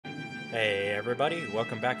Hey everybody,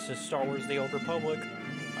 welcome back to Star Wars The Old Republic.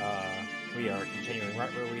 We are continuing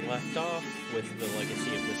right where we left off with the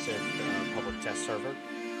Legacy of the Sith public test server.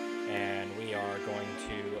 And we are going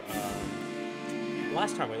to,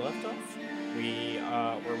 last time we left off, we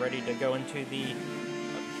were ready to go into the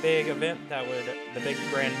big event that would, the big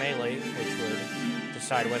grand melee, which would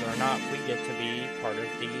decide whether or not we get to be part of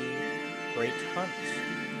the Great Hunt.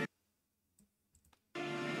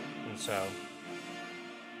 And so,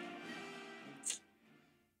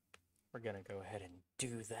 we're gonna go ahead and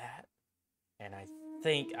do that. And I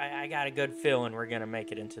think, I got a good feeling we're gonna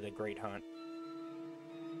make it into the Great Hunt.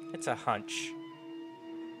 It's a hunch.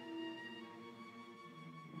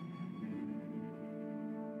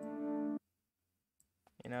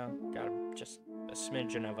 You know, got just a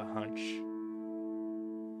smidgen of a hunch.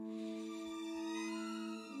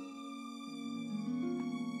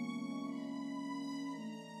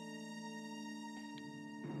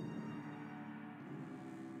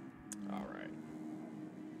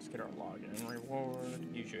 Get our login reward.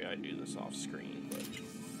 Usually I do this off screen, but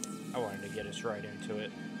I wanted to get us right into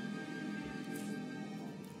it.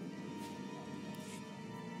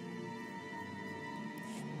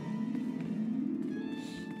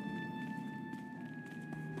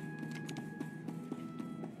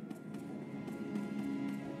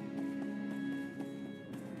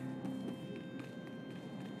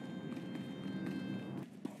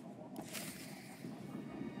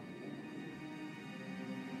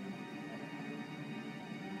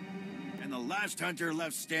 The last hunter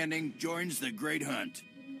left standing joins the Great Hunt.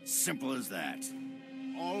 Simple as that.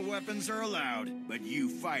 All weapons are allowed, but you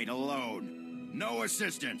fight alone. No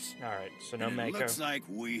assistance. Alright, so no Mako. Looks like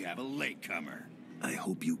we have a latecomer. I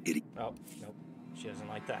hope you idiot. Oh, nope. She doesn't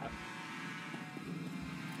like that.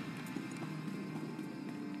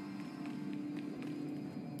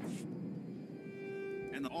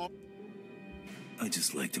 And I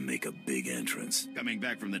just like to make a big entrance. Coming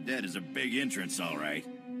back from the dead is a big entrance, all right.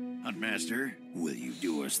 Huntmaster, will you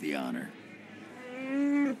do us the honor?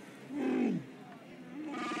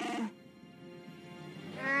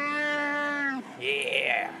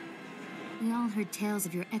 Yeah! We all heard tales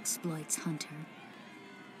of your exploits, Hunter.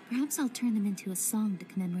 Perhaps I'll turn them into a song to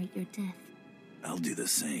commemorate your death. I'll do the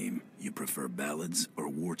same. You prefer ballads or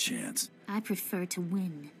war chants? I prefer to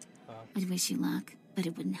win. I'd wish you luck, but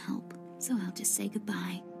it wouldn't help. So I'll just say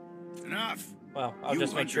goodbye. Enough! Well, I'll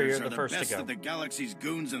just make sure you're the first to go. That the galaxy's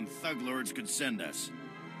goons and thug lords could send us.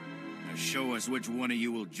 Now show us which one of you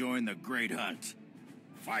will join the Great Hunt.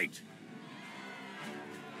 Fight!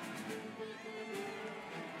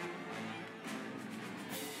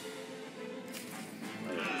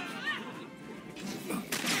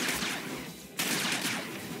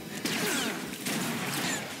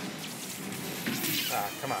 Ah,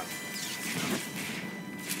 come on.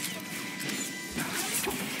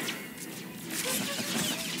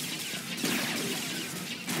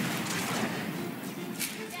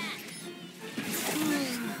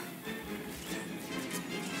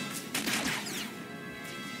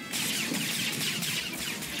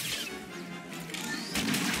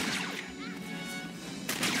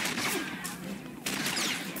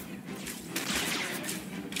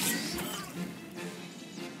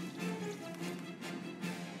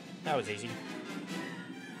 That was easy.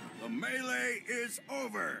 The melee is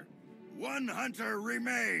over. One hunter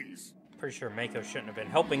remains. Pretty sure Mako shouldn't have been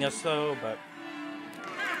helping us though, but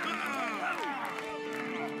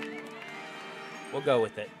we'll go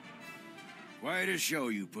with it. Quite a show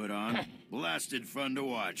you put on. Blasted fun to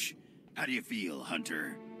watch. How do you feel,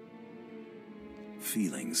 Hunter?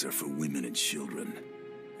 Feelings are for women and children.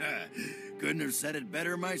 Couldn't have said it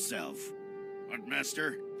better myself.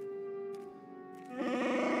 Huntmaster?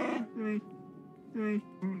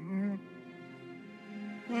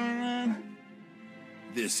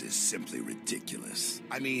 This is simply ridiculous.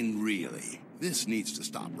 I mean, really. This needs to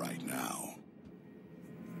stop right now.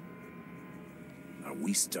 Are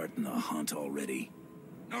we starting the hunt already?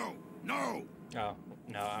 No, no! Oh,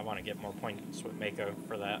 no, I want to get more points with Mako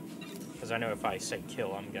for that. Because I know if I say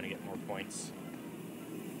kill, I'm going to get more points.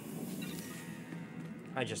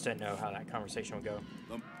 I just didn't know how that conversation would go.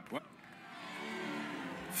 What?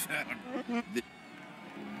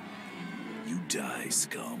 You die,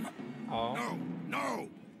 scum. Oh. No, no!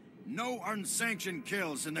 No unsanctioned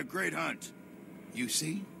kills in the Great Hunt. You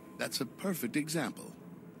see? That's a perfect example.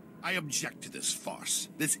 I object to this farce.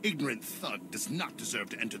 This ignorant thug does not deserve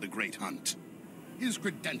to enter the Great Hunt. His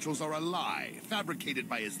credentials are a lie, fabricated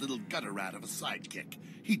by his little gutter rat of a sidekick.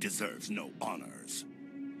 He deserves no honors.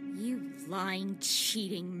 You lying,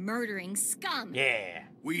 cheating, murdering scum! Yeah.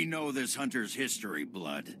 We know this hunter's history,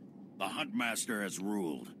 Blood. The Huntmaster has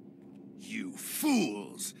ruled. You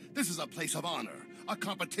fools! This is a place of honor, a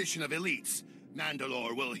competition of elites.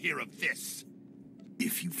 Mandalore will hear of this.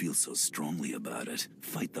 If you feel so strongly about it,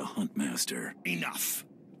 fight the Huntmaster. Enough.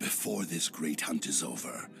 Before this great hunt is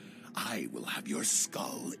over, I will have your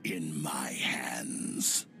skull in my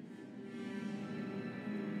hands.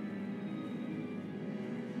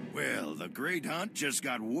 Well, the Great Hunt just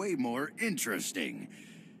got way more interesting.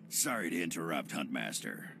 Sorry to interrupt,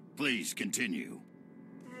 Huntmaster. Please continue.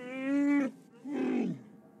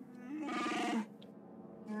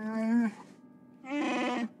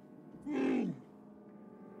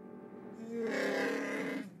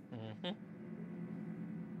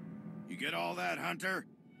 You get all that, Hunter?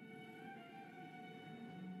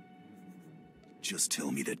 Just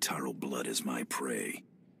tell me that Taro blood is my prey.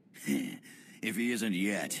 If he isn't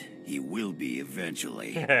yet, he will be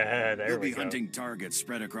eventually. There You'll we be go. hunting targets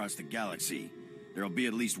spread across the galaxy. There'll be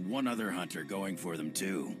at least one other hunter going for them,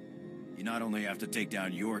 too. You not only have to take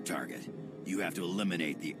down your target, you have to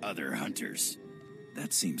eliminate the other hunters.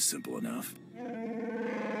 That seems simple enough.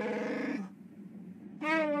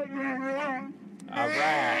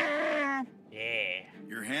 Alright. Yeah.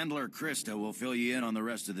 Your handler, Krista, will fill you in on the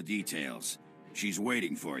rest of the details. She's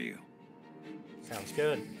waiting for you. Sounds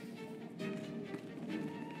good.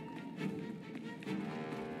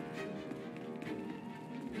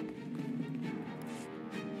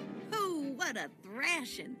 Oh, what a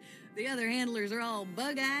thrashing. The other handlers are all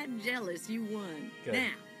bug-eyed and jealous you won. Good.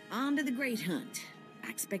 Now, on to the Great Hunt. I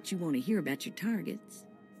expect you want to hear about your targets.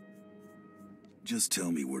 Just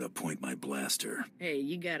tell me where to point my blaster. Hey,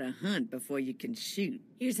 you gotta hunt before you can shoot.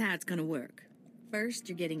 Here's how it's gonna work. First,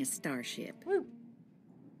 you're getting a starship.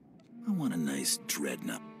 I want a nice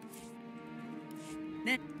dreadnought.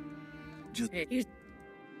 That, Just here's,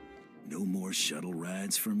 no more shuttle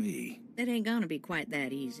rides for me. that ain't gonna be quite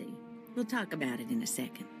that easy. We'll talk about it in a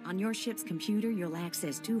second. On your ship's computer, you'll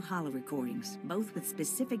access 2 holo recordings, both with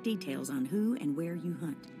specific details on who and where you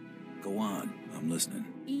hunt. Go on, I'm listening.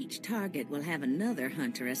 Each target will have another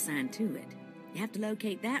hunter assigned to it. You have to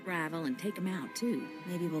locate that rival and take him out, too.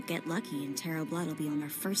 Maybe we'll get lucky and Taro Blood will be on our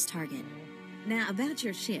first target. Now, about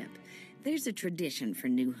your ship, there's a tradition for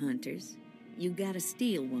new hunters. You gotta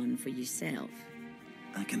steal one for yourself.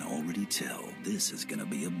 I can already tell this is gonna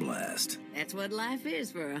be a blast. That's what life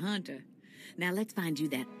is for a hunter. Now let's find you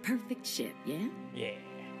that perfect ship, yeah? Yeah.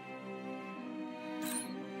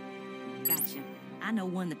 Gotcha. I know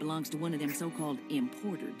one that belongs to one of them so-called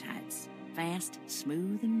importer types. Fast,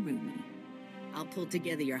 smooth, and roomy. I'll pull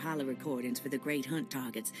together your holo recordings for the Great Hunt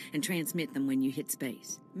targets and transmit them when you hit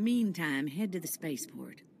space. Meantime, head to the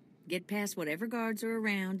spaceport. Get past whatever guards are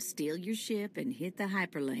around, steal your ship, and hit the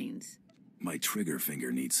hyperlanes. My trigger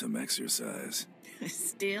finger needs some exercise.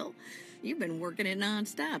 Still? You've been working it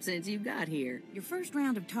non-stop since you got here. Your first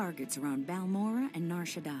round of targets are on Balmora and Nar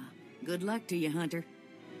Shaddaa. Good luck to you, Hunter.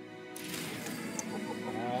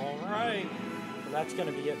 Alright. Well, that's going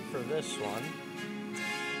to be it for this one.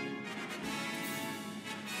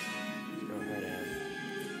 Let's go ahead and,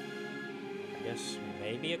 I guess,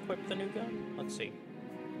 maybe equip the new gun? Let's see.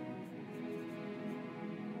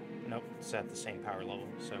 Nope, it's at the same power level,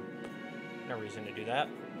 so no reason to do that.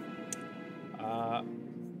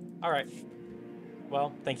 Alright.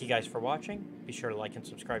 Well, thank you guys for watching. Be sure to like and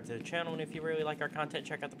subscribe to the channel, and if you really like our content,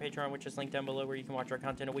 check out the Patreon, which is linked down below, where you can watch our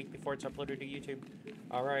content a week before it's uploaded to YouTube.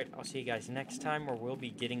 Alright, I'll see you guys next time, where we'll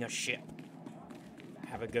be getting a ship.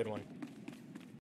 Have a good one.